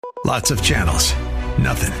Lots of channels,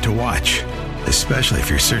 nothing to watch, especially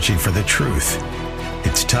if you're searching for the truth.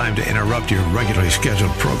 It's time to interrupt your regularly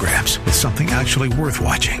scheduled programs with something actually worth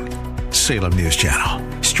watching. Salem News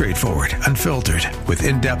Channel. Straightforward, unfiltered, with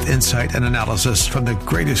in-depth insight and analysis from the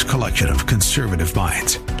greatest collection of conservative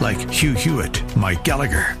minds like Hugh Hewitt, Mike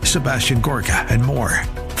Gallagher, Sebastian Gorka, and more.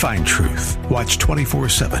 Find truth. Watch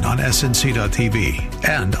 24/7 on SNC.TV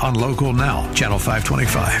and on Local Now, Channel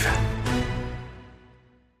 525.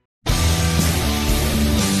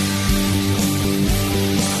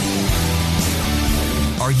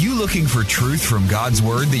 Are you looking for truth from God's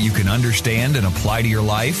Word that you can understand and apply to your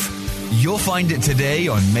life? You'll find it today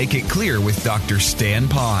on Make It Clear with Dr. Stan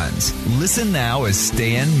Pons. Listen now as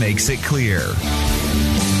Stan makes it clear.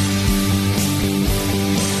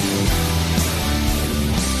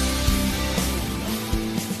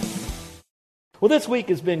 Well, this week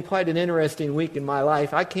has been quite an interesting week in my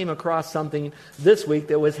life. I came across something this week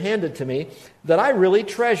that was handed to me that I really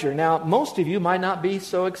treasure. Now, most of you might not be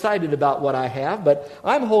so excited about what I have, but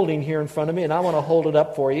I'm holding here in front of me, and I want to hold it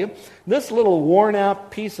up for you. This little worn-out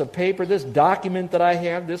piece of paper, this document that I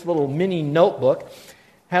have, this little mini notebook,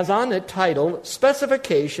 has on it titled,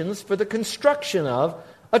 Specifications for the Construction of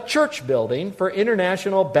a Church Building for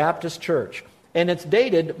International Baptist Church. And it's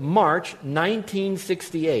dated March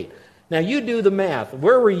 1968. Now, you do the math.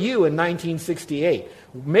 Where were you in 1968?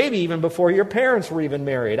 Maybe even before your parents were even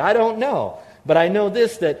married. I don't know. But I know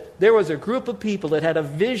this, that there was a group of people that had a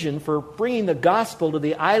vision for bringing the gospel to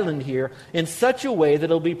the island here in such a way that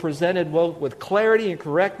it'll be presented with clarity and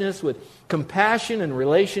correctness, with compassion and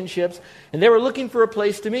relationships. And they were looking for a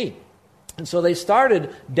place to meet. And so they started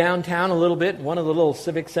downtown a little bit, one of the little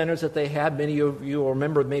civic centers that they had. Many of you will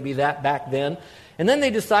remember maybe that back then. And then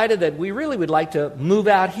they decided that we really would like to move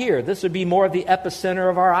out here. This would be more of the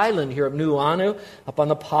epicenter of our island here at Nuuanu, up on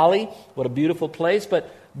the Pali. What a beautiful place.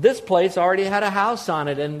 But this place already had a house on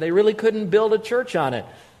it, and they really couldn't build a church on it.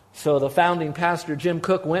 So the founding pastor, Jim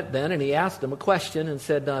Cook, went then, and he asked them a question and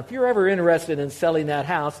said, if you're ever interested in selling that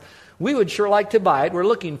house, we would sure like to buy it. We're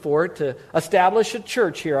looking for it to establish a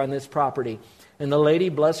church here on this property. And the lady,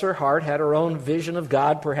 bless her heart, had her own vision of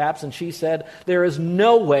God, perhaps, and she said, there is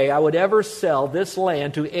no way I would ever sell this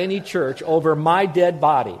land to any church over my dead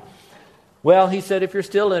body. Well, he said, if you're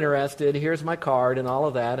still interested, here's my card and all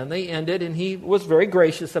of that. And they ended, and he was very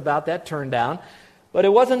gracious about that turn down. But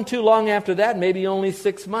it wasn't too long after that, maybe only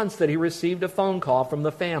 6 months, that he received a phone call from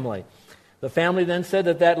the family. The family then said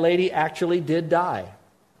that lady actually did die.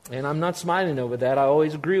 And I'm not smiling over that. I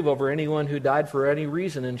always grieve over anyone who died for any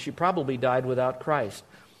reason, and she probably died without Christ.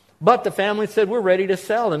 But the family said, we're ready to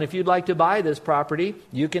sell, and if you'd like to buy this property,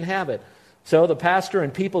 you can have it. So the pastor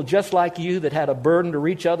and people just like you that had a burden to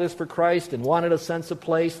reach others for Christ and wanted a sense of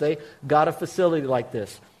place, they got a facility like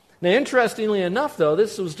this. Now, interestingly enough, though,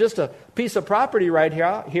 this was just a piece of property right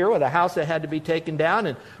here with a house that had to be taken down.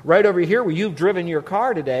 And right over here where you've driven your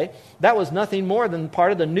car today, that was nothing more than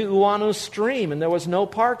part of the Nuuanu stream, and there was no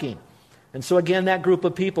parking. And so again, that group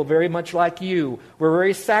of people, very much like you, were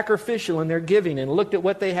very sacrificial in their giving and looked at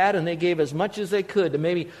what they had, and they gave as much as they could to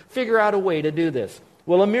maybe figure out a way to do this.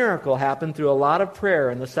 Well, a miracle happened through a lot of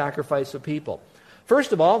prayer and the sacrifice of people.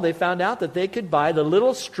 First of all, they found out that they could buy the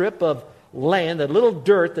little strip of land, that little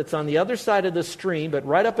dirt that's on the other side of the stream, but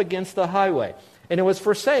right up against the highway. And it was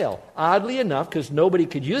for sale, oddly enough, because nobody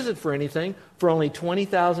could use it for anything, for only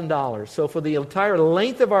 $20,000. So for the entire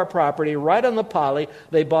length of our property, right on the Pali,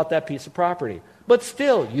 they bought that piece of property. But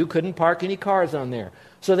still, you couldn't park any cars on there.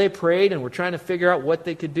 So they prayed and were trying to figure out what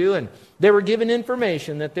they could do. And they were given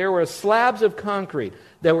information that there were slabs of concrete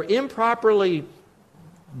that were improperly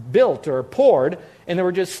built or poured, and they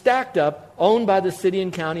were just stacked up, owned by the city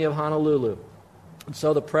and county of Honolulu. And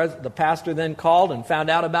so the pastor then called and found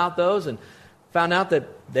out about those and found out that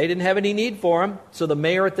they didn't have any need for them. So the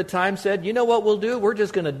mayor at the time said, you know what we'll do? We're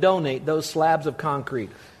just going to donate those slabs of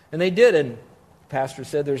concrete. And they did, and the pastor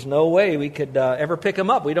said, there's no way we could ever pick them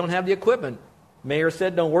up. We don't have the equipment. Mayor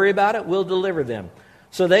said, don't worry about it. We'll deliver them.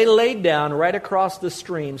 So they laid down right across the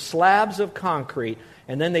stream slabs of concrete,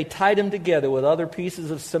 and then they tied them together with other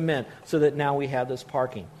pieces of cement so that now we have this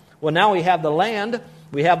parking. Well, now we have the land,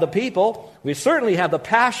 we have the people, we certainly have the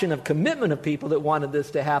passion of commitment of people that wanted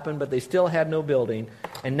this to happen, but they still had no building,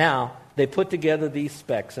 and now they put together these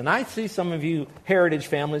specs. And I see some of you heritage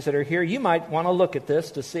families that are here, you might want to look at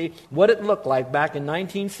this to see what it looked like back in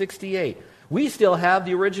 1968. We still have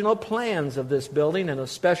the original plans of this building in a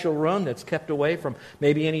special room that's kept away from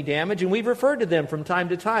maybe any damage. And we've referred to them from time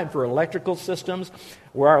to time for electrical systems,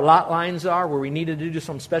 where our lot lines are, where we needed to do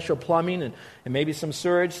some special plumbing and maybe some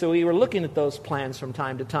sewage. So we were looking at those plans from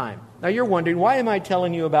time to time. Now you're wondering, why am I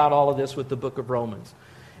telling you about all of this with the book of Romans?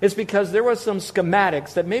 It's because there was some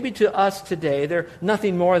schematics that maybe to us today, they're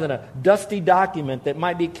nothing more than a dusty document that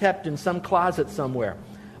might be kept in some closet somewhere.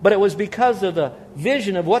 But it was because of the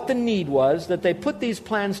vision of what the need was that they put these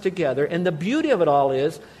plans together. And the beauty of it all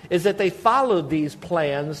is that they followed these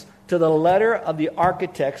plans to the letter of the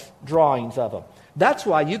architect's drawings of them. That's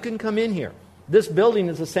why you can come in here. This building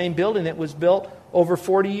is the same building that was built over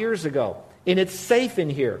 40 years ago. And it's safe in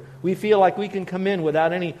here. We feel like we can come in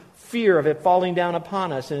without any fear of it falling down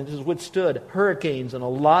upon us. And it has withstood hurricanes and a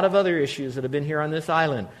lot of other issues that have been here on this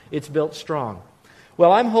island. It's built strong.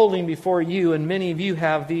 Well, I'm holding before you, and many of you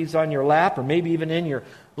have these on your lap or maybe even in your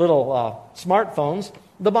little smartphones,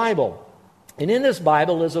 the Bible. And in this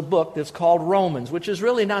Bible is a book that's called Romans, which is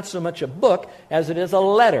really not so much a book as it is a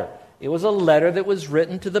letter. It was a letter that was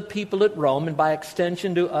written to the people at Rome and by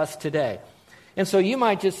extension to us today. And so you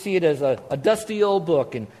might just see it as a dusty old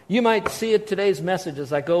book, and you might see it today's message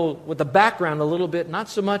as I go with the background a little bit, not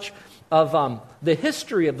so much of the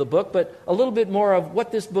history of the book, but a little bit more of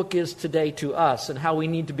what this book is today to us and how we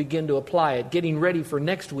need to begin to apply it, getting ready for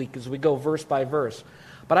next week as we go verse by verse.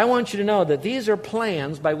 But I want you to know that these are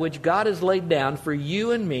plans by which God has laid down for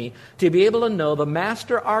you and me to be able to know the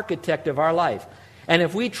master architect of our life. And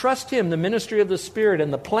if we trust Him, the ministry of the Spirit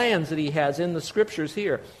and the plans that He has in the Scriptures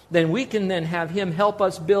here, then we can then have Him help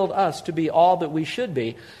us build us to be all that we should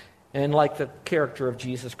be and like the character of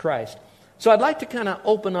Jesus Christ. So I'd like to kind of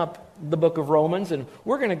open up the book of Romans, and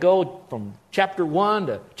we're going to go from chapter 1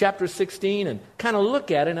 to chapter 16 and kind of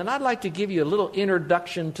look at it, and I'd like to give you a little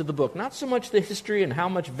introduction to the book. Not so much the history and how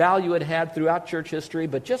much value it had throughout church history,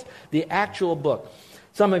 but just the actual book.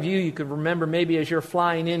 Some of you could remember maybe as you're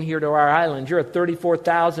flying in here to our island, you're at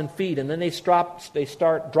 34,000 feet, and then they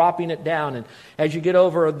start dropping it down. And as you get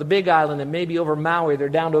over the big island and maybe over Maui, they're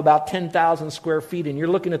down to about 10,000 square feet, and you're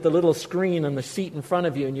looking at the little screen on the seat in front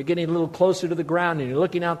of you, and you're getting a little closer to the ground, and you're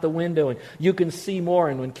looking out the window, and you can see more.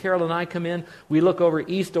 And when Carol and I come in, we look over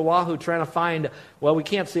East Oahu trying to find, well, we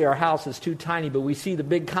can't see our house, it's too tiny, but we see the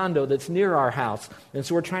big condo that's near our house, and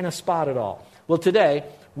so we're trying to spot it all. Well, today,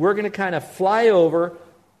 we're going to kind of fly over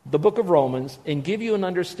the book of Romans and give you an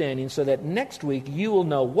understanding so that next week you will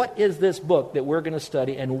know what is this book that we're going to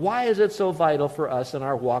study and why is it so vital for us in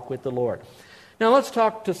our walk with the Lord. Now let's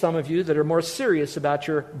talk to some of you that are more serious about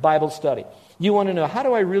your Bible study. You want to know, how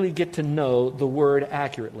do I really get to know the Word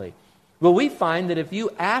accurately? Well, we find that if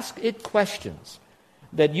you ask it questions,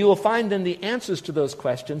 that you will find then the answers to those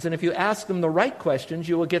questions, and if you ask them the right questions,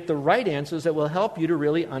 you will get the right answers that will help you to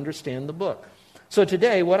really understand the book. So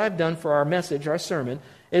today, what I've done for our message, our sermon,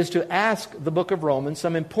 is to ask the book of Romans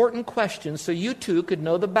some important questions so you too could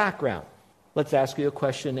know the background. Let's ask you a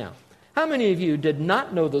question now. How many of you did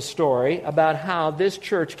not know the story about how this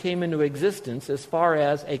church came into existence as far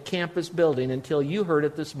as a campus building until you heard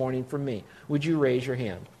it this morning from me? Would you raise your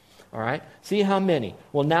hand? All right. See how many.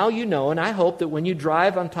 Well, now you know, and I hope that when you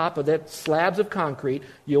drive on top of that slabs of concrete,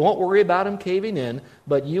 you won't worry about them caving in,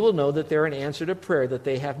 but you will know that they're an answer to prayer, that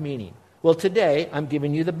they have meaning. Well, today, I'm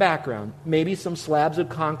giving you the background, maybe some slabs of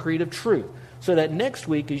concrete of truth, so that next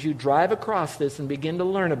week, as you drive across this and begin to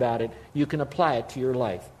learn about it, you can apply it to your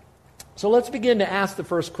life. So let's begin to ask the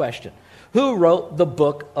first question. Who wrote the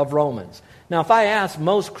book of Romans? Now, if I ask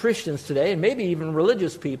most Christians today, and maybe even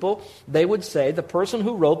religious people, they would say the person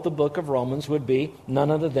who wrote the book of Romans would be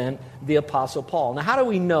none other than the Apostle Paul. Now, how do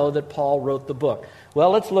we know that Paul wrote the book?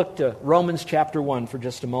 Well, let's look to Romans chapter 1 for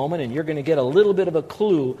just a moment, and you're going to get a little bit of a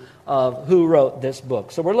clue of who wrote this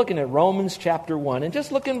book. So we're looking at Romans chapter 1, and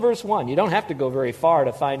just look in verse 1. You don't have to go very far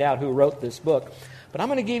to find out who wrote this book. But I'm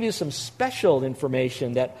going to give you some special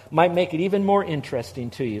information that might make it even more interesting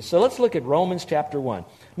to you. So let's look at Romans chapter 1.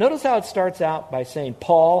 Notice how it starts out by saying,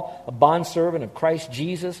 Paul, a bondservant of Christ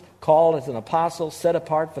Jesus, called as an apostle, set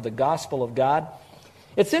apart for the gospel of God.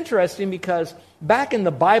 It's interesting because back in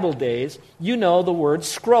the Bible days, you know the word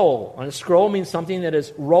scroll. And a scroll means something that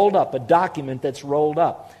is rolled up, a document that's rolled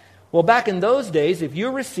up. Well, back in those days, if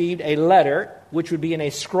you received a letter, which would be in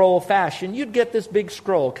a scroll fashion, you'd get this big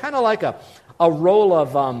scroll, kind of like a roll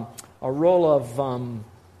of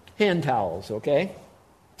hand towels, okay?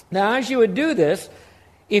 Now, as you would do this,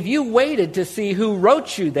 if you waited to see who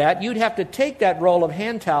wrote you that, you'd have to take that roll of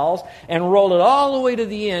hand towels and roll it all the way to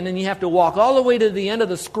the end, and you have to walk all the way to the end of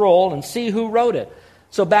the scroll and see who wrote it.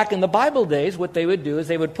 So back in the Bible days, what they would do is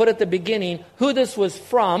they would put at the beginning who this was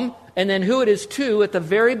from, and then who it is to at the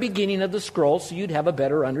very beginning of the scroll, so you'd have a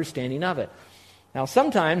better understanding of it. Now,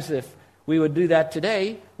 sometimes if we would do that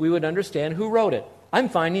today, we would understand who wrote it. I'm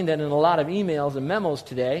finding that in a lot of emails and memos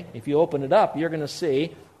today, if you open it up, you're going to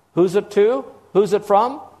see who's it to, who's it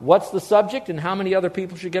from, what's the subject, and how many other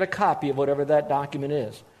people should get a copy of whatever that document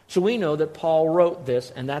is. So we know that Paul wrote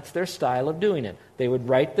this, and that's their style of doing it. They would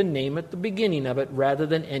write the name at the beginning of it rather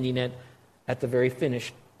than ending it at the very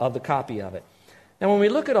finish of the copy of it. Now, when we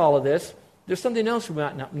look at all of this, there's something else we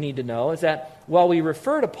might need to know, is that while we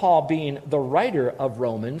refer to Paul being the writer of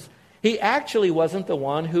Romans, he actually wasn't the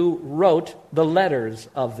one who wrote the letters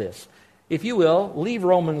of this. If you will, leave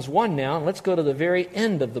Romans 1 now, and let's go to the very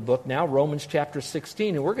end of the book now, Romans chapter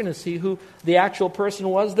 16, and we're going to see who the actual person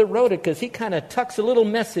was that wrote it, because he kind of tucks a little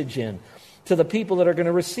message in to the people that are going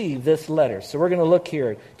to receive this letter. So we're going to look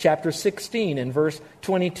here at chapter 16 and verse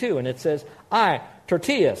 22, and it says, I,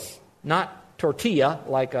 Tertius, not tortilla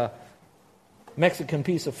like a Mexican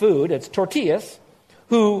piece of food, it's Tertius,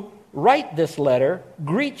 who write this letter,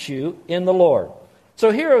 greet you in the Lord.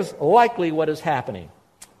 So here is likely what is happening.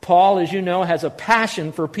 Paul, as you know, has a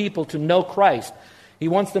passion for people to know Christ. He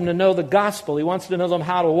wants them to know the gospel. He wants to know them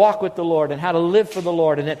how to walk with the Lord and how to live for the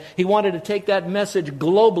Lord. And that he wanted to take that message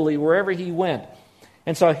globally wherever he went.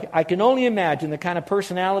 And so I can only imagine the kind of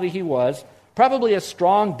personality he was. Probably a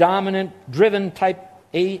strong, dominant, driven type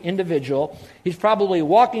A individual. He's probably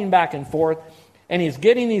walking back and forth. And he's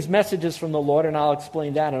getting these messages from the Lord, and I'll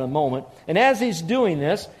explain that in a moment. And as he's doing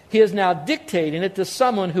this, he is now dictating it to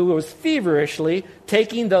someone who was feverishly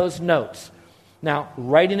taking those notes. Now,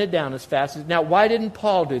 writing it down as fast as... Now, why didn't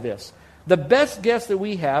Paul do this? The best guess that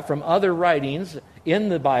we have from other writings in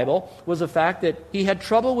the Bible was the fact that he had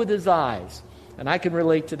trouble with his eyes. And I can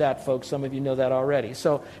relate to that, folks. Some of you know that already.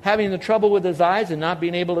 So, having the trouble with his eyes and not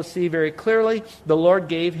being able to see very clearly, the Lord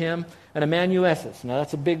gave him an amanuensis. Now,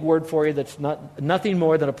 that's a big word for you. That's nothing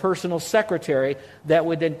more than a personal secretary that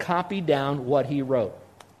would then copy down what he wrote.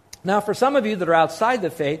 Now, for some of you that are outside the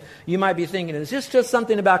faith, you might be thinking, is this just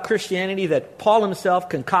something about Christianity that Paul himself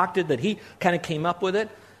concocted, that he kind of came up with it?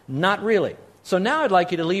 Not really. So now I'd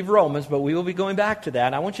like you to leave Romans, but we will be going back to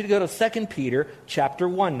that. I want you to go to 2 Peter chapter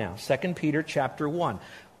 1 now. 2 Peter chapter 1.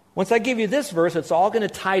 Once I give you this verse, it's all going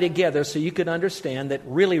to tie together so you can understand that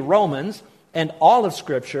really Romans and all of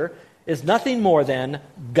Scripture is nothing more than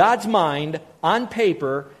God's mind on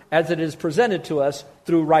paper as it is presented to us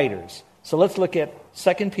through writers. So let's look at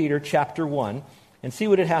 2 Peter chapter 1 and see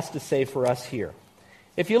what it has to say for us here.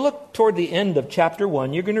 If you look toward the end of chapter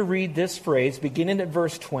 1, you're going to read this phrase beginning at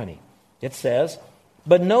verse 20. It says,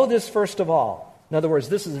 but know this first of all. In other words,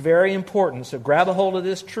 this is very important, so grab a hold of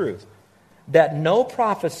this truth, that no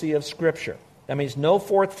prophecy of Scripture, that means no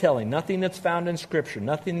forthtelling, nothing that's found in Scripture,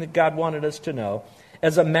 nothing that God wanted us to know,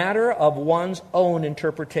 as a matter of one's own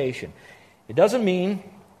interpretation. It doesn't mean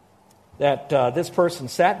that this person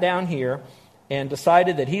sat down here and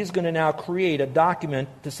decided that he's going to now create a document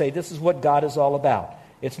to say this is what God is all about.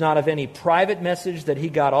 It's not of any private message that he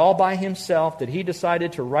got all by himself, that he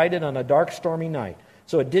decided to write it on a dark, stormy night.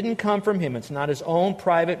 So it didn't come from him. It's not his own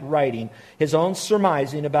private writing, his own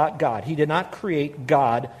surmising about God. He did not create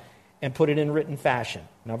God and put it in written fashion.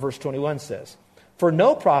 Now verse 21 says, for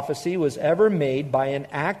no prophecy was ever made by an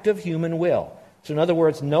act of human will. So in other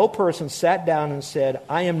words, no person sat down and said,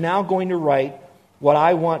 I am now going to write what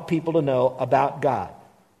I want people to know about God.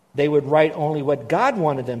 They would write only what God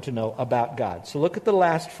wanted them to know about God. So look at the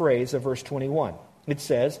last phrase of verse 21. It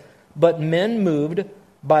says, but men moved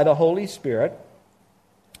by the Holy Spirit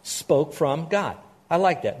spoke from God. I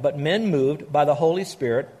like that. But men moved by the Holy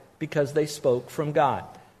Spirit because they spoke from God.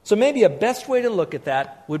 So maybe a best way to look at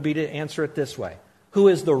that would be to answer it this way. Who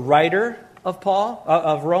is the writer of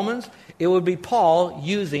Romans? It would be Paul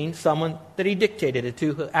using someone that he dictated it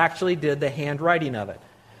to who actually did the handwriting of it.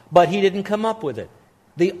 But he didn't come up with it.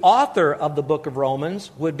 The author of the book of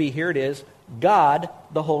Romans would be, here it is, God,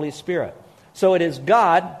 the Holy Spirit. So it is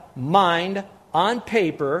God, mind, on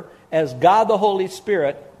paper, as God, the Holy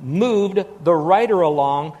Spirit, moved the writer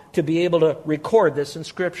along to be able to record this in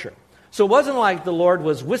Scripture. So it wasn't like the Lord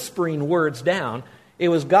was whispering words down. It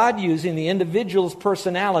was God using the individual's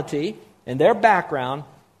personality and their background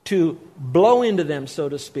to blow into them, so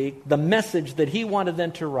to speak, the message that he wanted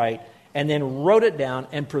them to write, and then wrote it down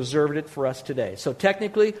and preserved it for us today. So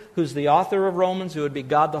technically, who's the author of Romans? It would be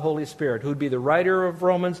God the Holy Spirit. Who would be the writer of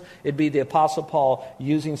Romans? It'd be the Apostle Paul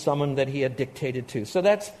using someone that he had dictated to. So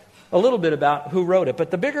that's a little bit about who wrote it.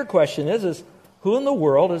 But the bigger question is who in the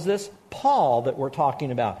world is this Paul that we're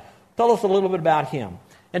talking about? Tell us a little bit about him.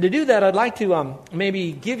 And to do that, I'd like to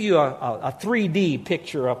maybe give you a 3D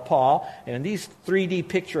picture of Paul. And this 3D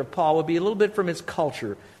picture of Paul would be a little bit from his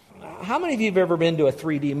culture. How many of you have ever been to a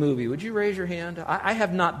 3D movie? Would you raise your hand? I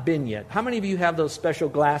have not been yet. How many of you have those special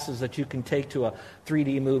glasses that you can take to a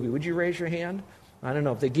 3D movie? Would you raise your hand? I don't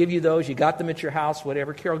know if they give you those, you got them at your house,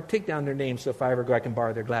 whatever. Carol, take down their names so if I ever go, I can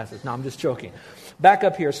borrow their glasses. No, I'm just joking. Back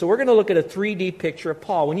up here. So we're going to look at a 3D picture of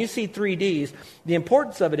Paul. When you see 3Ds, the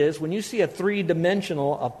importance of it is when you see a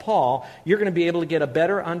three-dimensional of Paul, you're going to be able to get a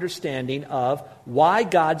better understanding of why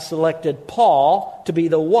God selected Paul to be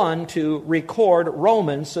the one to record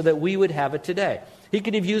Romans so that we would have it today. He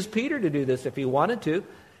could have used Peter to do this if he wanted to.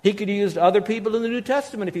 He could have used other people in the New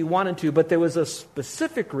Testament if he wanted to, but there was a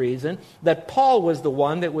specific reason that Paul was the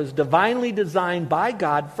one that was divinely designed by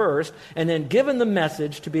God first and then given the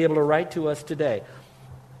message to be able to write to us today.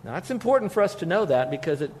 Now, it's important for us to know that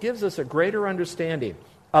because it gives us a greater understanding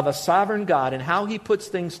of a sovereign God and how he puts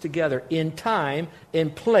things together in time, in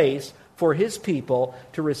place for his people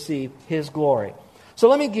to receive his glory. So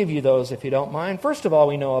let me give you those if you don't mind. First of all,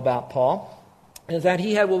 we know about Paul is that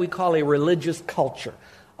he had what we call a religious culture.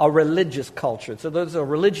 A religious culture. So there's a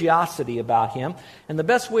religiosity about him. And the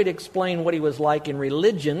best way to explain what he was like in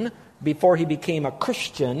religion before he became a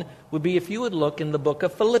Christian would be if you would look in the book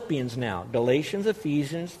of Philippians now. Galatians,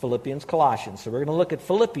 Ephesians, Philippians, Colossians. So we're going to look at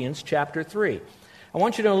Philippians chapter 3. I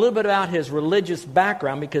want you to know a little bit about his religious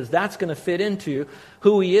background because that's going to fit into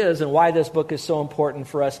who he is and why this book is so important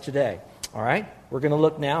for us today. All right? We're going to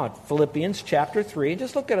look now at Philippians chapter 3.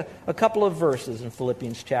 Just look at a couple of verses in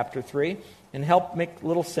Philippians chapter 3 and help make a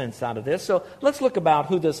little sense out of this. So let's look about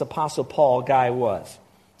who this Apostle Paul guy was.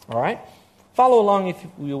 All right? Follow along, if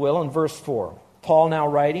you will, in verse 4. Paul, now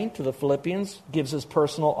writing to the Philippians, gives his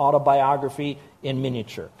personal autobiography in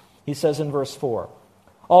miniature. He says in verse 4,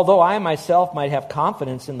 "Although I myself might have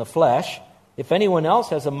confidence in the flesh, if anyone else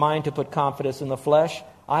has a mind to put confidence in the flesh,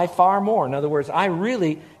 I far more." In other words, I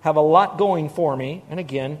really have a lot going for me. And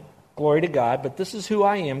again, glory to God, but this is who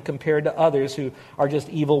I am compared to others who are just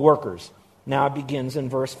evil workers. Now it begins in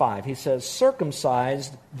verse 5. He says,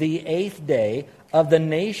 "Circumcised the 8th day of the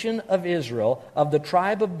nation of Israel, of the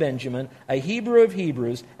tribe of Benjamin, a Hebrew of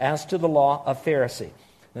Hebrews, as to the law, a Pharisee."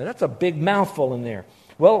 Now that's a big mouthful in there.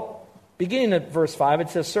 Well, beginning at verse 5, it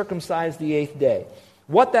says, "Circumcised the 8th day."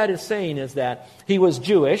 What that is saying is that he was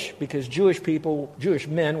Jewish, because Jewish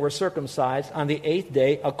men were circumcised on the 8th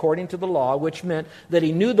day according to the law, which meant that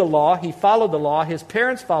he knew the law, he followed the law, his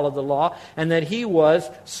parents followed the law, and that he was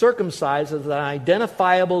circumcised as an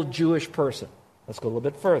identifiable Jewish person. Let's go a little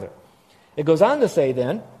bit further. It goes on to say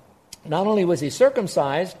then, not only was he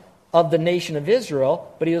circumcised of the nation of Israel,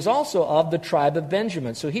 but he was also of the tribe of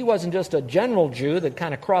Benjamin. So he wasn't just a general Jew that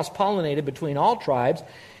kind of cross-pollinated between all tribes.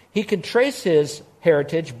 He could trace his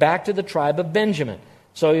heritage back to the tribe of Benjamin.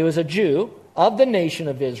 So he was a Jew of the nation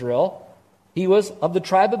of Israel. He was of the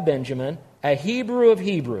tribe of Benjamin, a Hebrew of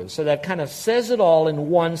Hebrews. So that kind of says it all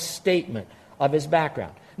in one statement of his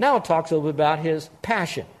background. Now it talks a little bit about his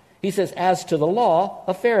passion. He says, "As to the law,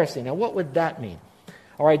 a Pharisee." Now what would that mean?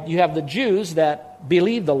 All right, you have the Jews that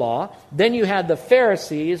believe the law. Then you had the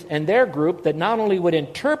Pharisees and their group that not only would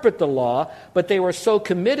interpret the law, but they were so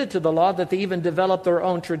committed to the law that they even developed their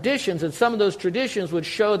own traditions. And some of those traditions would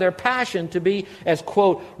show their passion to be as,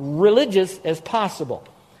 quote, religious as possible.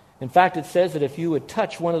 In fact, it says that if you would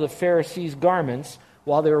touch one of the Pharisees' garments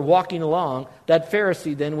while they were walking along, that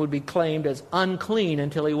Pharisee then would be claimed as unclean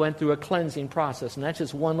until he went through a cleansing process. And that's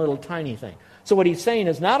just one little tiny thing. So what he's saying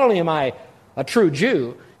is not only am I a true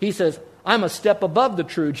Jew, he says, I'm a step above the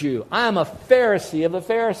true Jew. I am a Pharisee of the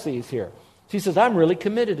Pharisees here. So he says, I'm really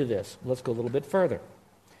committed to this. Let's go a little bit further.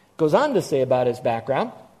 Goes on to say about his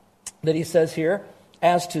background that he says here,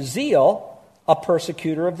 "As to zeal, a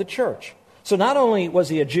persecutor of the church." So not only was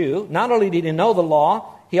he a Jew, not only did he know the law,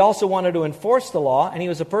 he also wanted to enforce the law, and he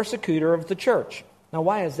was a persecutor of the church. Now,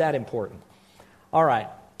 why is that important? All right.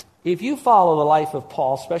 If you follow the life of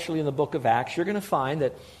Paul, especially in the book of Acts, you're going to find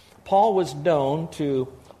that Paul was known to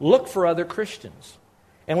look for other Christians.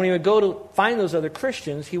 And when he would go to find those other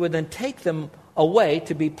Christians, he would then take them away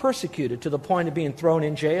to be persecuted to the point of being thrown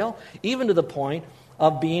in jail, even to the point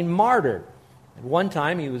of being martyred. At one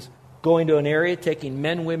time, he was going to an area, taking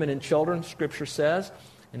men, women, and children, Scripture says,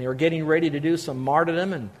 and they were getting ready to do some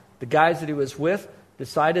martyrdom, and the guys that he was with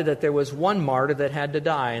decided that there was one martyr that had to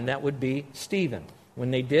die, and that would be Stephen.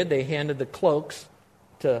 When they did, they handed the cloaks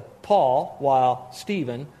to Paul while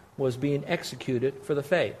Stephen was being executed for the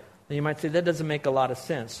faith. And you might say, that doesn't make a lot of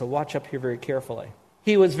sense, so watch up here very carefully.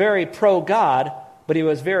 He was very pro-God, but he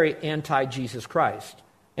was very anti-Jesus Christ.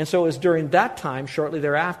 And so it was during that time, shortly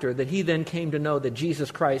thereafter, that he then came to know that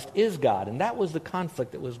Jesus Christ is God. And that was the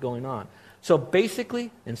conflict that was going on. So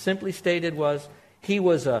basically, and simply stated, was he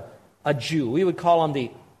was a Jew. We would call him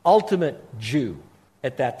the ultimate Jew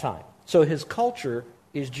at that time. So his culture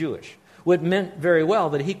is Jewish. It meant very well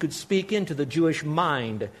that he could speak into the Jewish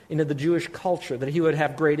mind, into the Jewish culture, that he would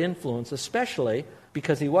have great influence, especially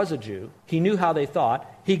because he was a Jew. He knew how they thought.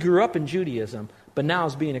 He grew up in Judaism, but now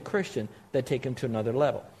as being a Christian, that take him to another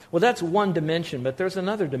level. Well, that's one dimension, but there's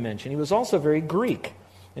another dimension. He was also very Greek.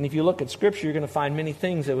 And if you look at Scripture, you're going to find many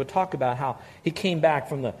things that would talk about how he came back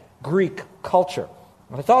from the Greek culture.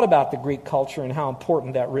 I thought about the Greek culture and how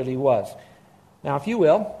important that really was. Now, if you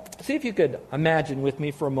will, see if you could imagine with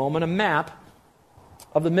me for a moment a map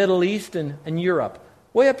of the Middle East and Europe.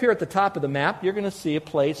 Way up here at the top of the map, you're going to see a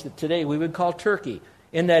place that today we would call Turkey.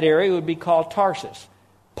 In that area, it would be called Tarsus,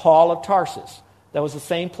 Paul of Tarsus. That was the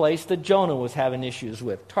same place that Jonah was having issues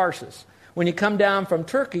with, Tarsus. When you come down from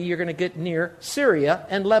Turkey, you're going to get near Syria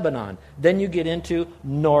and Lebanon. Then you get into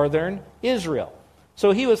northern Israel.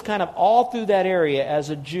 So he was kind of all through that area as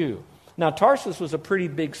a Jew. Now, Tarsus was a pretty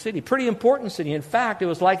big city, pretty important city. In fact, it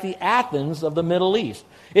was like the Athens of the Middle East.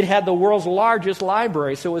 It had the world's largest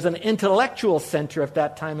library, so it was an intellectual center at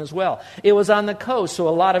that time as well. It was on the coast, so a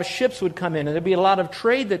lot of ships would come in, and there'd be a lot of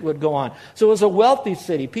trade that would go on. So it was a wealthy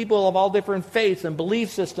city. People of all different faiths and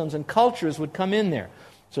belief systems and cultures would come in there.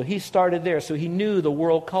 So he started there, so he knew the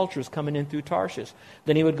world cultures coming in through Tarshish.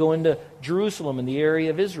 Then he would go into Jerusalem in the area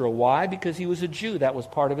of Israel. Why? Because he was a Jew. That was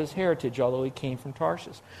part of his heritage, although he came from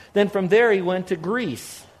Tarshish. Then from there he went to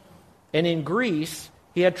Greece. And in Greece,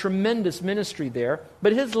 he had tremendous ministry there,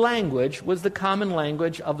 but his language was the common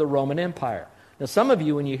language of the Roman Empire. Now some of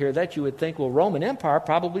you, when you hear that, you would think, well, Roman Empire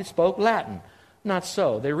probably spoke Latin. Not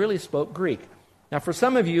so. They really spoke Greek. Now, for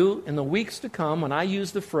some of you, in the weeks to come, when I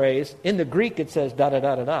use the phrase, in the Greek it says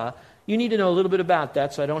da-da-da-da-da, you need to know a little bit about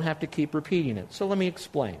that so I don't have to keep repeating it. So let me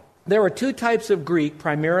explain. There were two types of Greek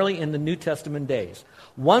primarily in the New Testament days.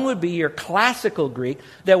 One would be your classical Greek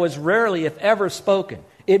that was rarely, if ever, spoken.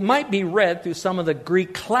 It might be read through some of the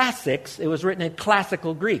Greek classics. It was written in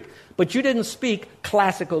classical Greek. But you didn't speak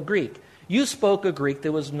classical Greek. You spoke a Greek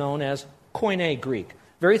that was known as Koine Greek.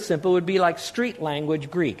 Very simple. It would be like street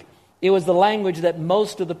language Greek. It was the language that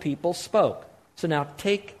most of the people spoke. So now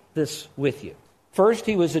take this with you. First,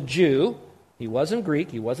 he was a Jew. He wasn't Greek.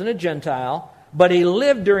 He wasn't a Gentile. But he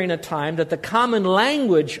lived during a time that the common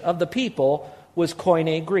language of the people was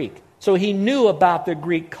Koine Greek. So he knew about the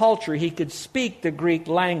Greek culture. He could speak the Greek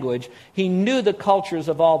language. He knew the cultures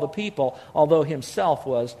of all the people, although himself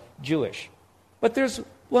was Jewish. But there's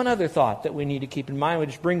one other thought that we need to keep in mind,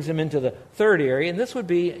 which brings him into the third area, and this would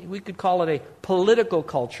be, we could call it a political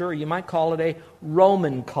culture, or you might call it a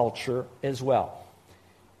Roman culture as well.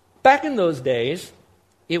 Back in those days,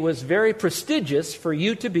 it was very prestigious for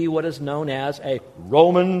you to be what is known as a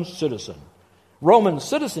Roman citizen. Roman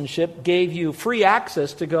citizenship gave you free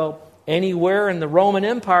access to go anywhere in the Roman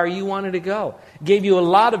Empire you wanted to go. It gave you a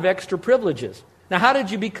lot of extra privileges. Now, how did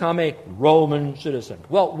you become a Roman citizen?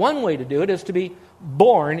 Well, one way to do it is to be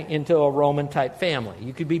born into a Roman-type family.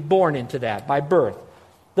 You could be born into that by birth.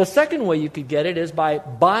 The second way you could get it is by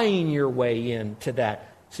buying your way into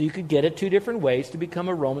that. So you could get it two different ways to become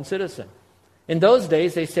a Roman citizen. In those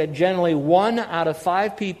days, they said generally 1 out of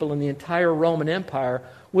 5 people in the entire Roman Empire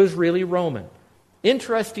was really Roman.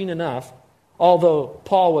 Interesting enough, although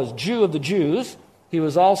Paul was Jew of the Jews, he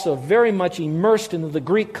was also very much immersed into the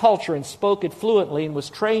Greek culture and spoke it fluently and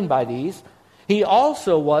was trained by these. He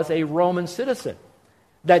also was a Roman citizen.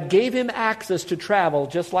 That gave him access to travel,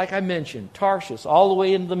 just like I mentioned, Tarshish, all the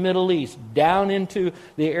way into the Middle East, down into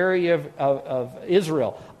the area of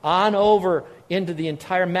Israel, on over into the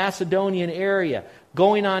entire Macedonian area,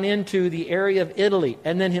 going on into the area of Italy,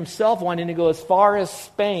 and then himself wanting to go as far as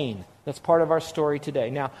Spain. That's part of our story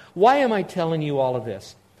today. Now, why am I telling you all of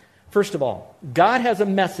this? First of all, God has a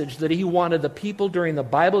message that He wanted the people during the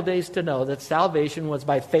Bible days to know, that salvation was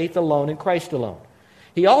by faith alone in Christ alone.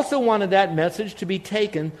 He also wanted that message to be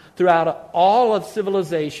taken throughout all of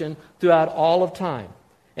civilization, throughout all of time.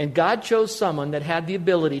 And God chose someone that had the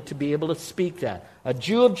ability to be able to speak that. A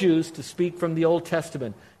Jew of Jews to speak from the Old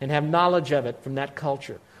Testament and have knowledge of it from that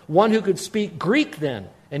culture. One who could speak Greek then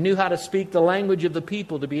and knew how to speak the language of the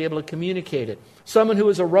people to be able to communicate it. Someone who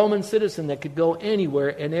was a Roman citizen that could go anywhere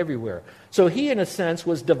and everywhere. So he, in a sense,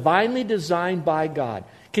 was divinely designed by God.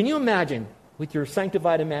 Can you imagine, with your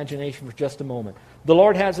sanctified imagination for just a moment, the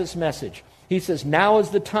Lord has this message. He says, now is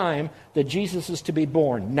the time that Jesus is to be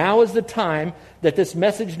born. Now is the time that this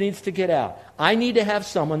message needs to get out. I need to have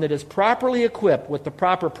someone that is properly equipped with the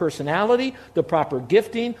proper personality, the proper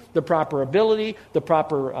gifting, the proper ability, the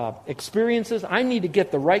proper experiences. I need to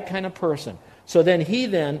get the right kind of person. So then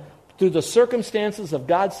through the circumstances of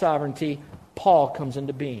God's sovereignty, Paul comes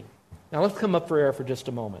into being. Now let's come up for air for just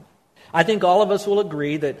a moment. I think all of us will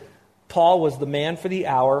agree that Paul was the man for the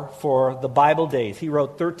hour for the Bible days. He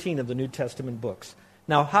wrote 13 of the New Testament books.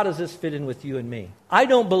 Now, how does this fit in with you and me? I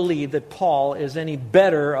don't believe that Paul is any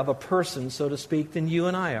better of a person, so to speak, than you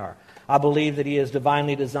and I are. I believe that he is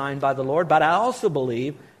divinely designed by the Lord, but I also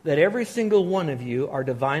believe that every single one of you are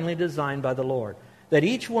divinely designed by the Lord. That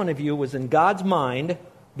each one of you was in God's mind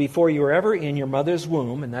before you were ever in your mother's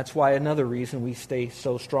womb, and that's why another reason we stay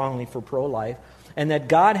so strongly for pro-life, and that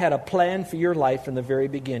God had a plan for your life from the very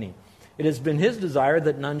beginning. It has been His desire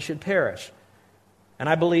that none should perish. And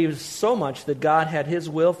I believe so much that God had His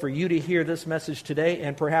will for you to hear this message today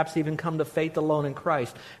and perhaps even come to faith alone in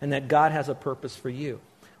Christ, and that God has a purpose for you.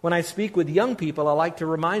 When I speak with young people, I like to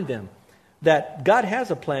remind them that God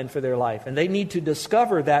has a plan for their life, and they need to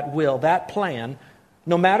discover that will, that plan,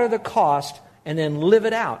 no matter the cost, and then live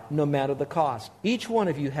it out no matter the cost. Each one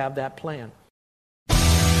of you have that plan.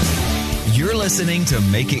 You're listening to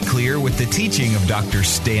Make It Clear with the teaching of Dr.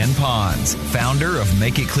 Stan Pons, founder of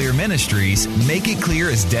Make It Clear Ministries. Make It Clear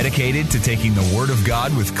is dedicated to taking the Word of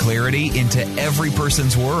God with clarity into every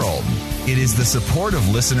person's world. It is the support of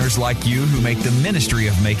listeners like you who make the ministry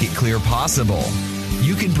of Make It Clear possible.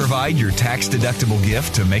 You can provide your tax-deductible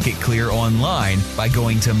gift to Make It Clear online by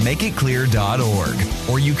going to makeitclear.org,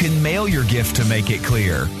 or you can mail your gift to Make It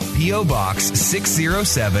Clear, P.O. Box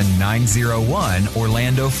 607901,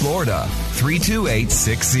 Orlando, Florida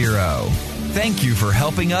 32860. Thank you for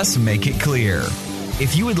helping us make it clear.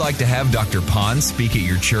 If you would like to have Dr. Pons speak at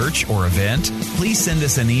your church or event, please send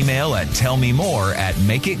us an email at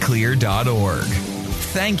tellmemore@makeitclear.org.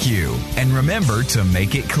 Thank you, and remember to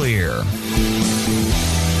make it clear.